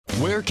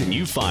Where can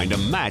you find a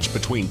match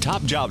between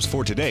top jobs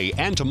for today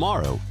and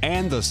tomorrow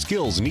and the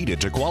skills needed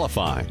to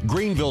qualify?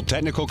 Greenville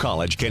Technical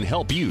College can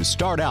help you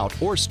start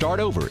out or start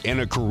over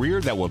in a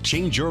career that will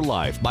change your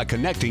life by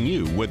connecting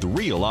you with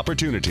real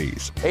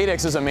opportunities.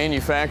 ADEX is a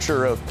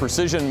manufacturer of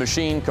precision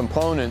machine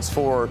components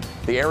for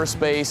the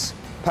aerospace,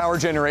 power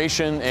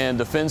generation, and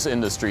defense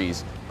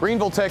industries.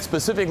 Greenville Tech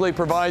specifically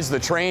provides the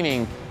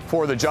training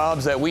for the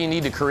jobs that we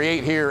need to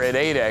create here at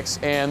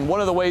ADEX, and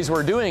one of the ways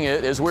we're doing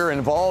it is we're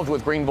involved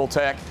with Greenville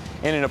Tech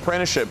in an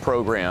apprenticeship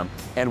program.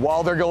 And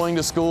while they're going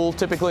to school,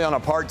 typically on a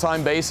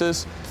part-time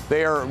basis,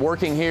 they are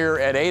working here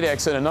at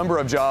ADEX in a number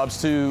of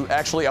jobs to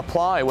actually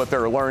apply what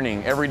they're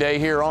learning every day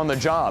here on the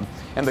job.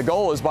 And the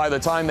goal is by the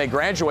time they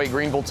graduate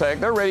Greenville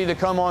Tech, they're ready to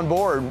come on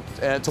board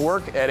to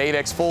work at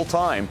ADEX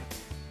full-time.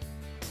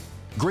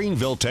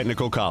 Greenville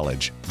Technical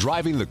College,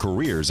 driving the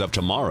careers of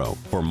tomorrow.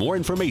 For more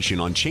information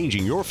on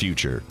changing your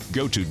future,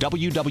 go to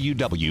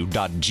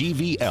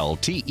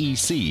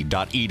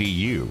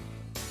www.gvltec.edu.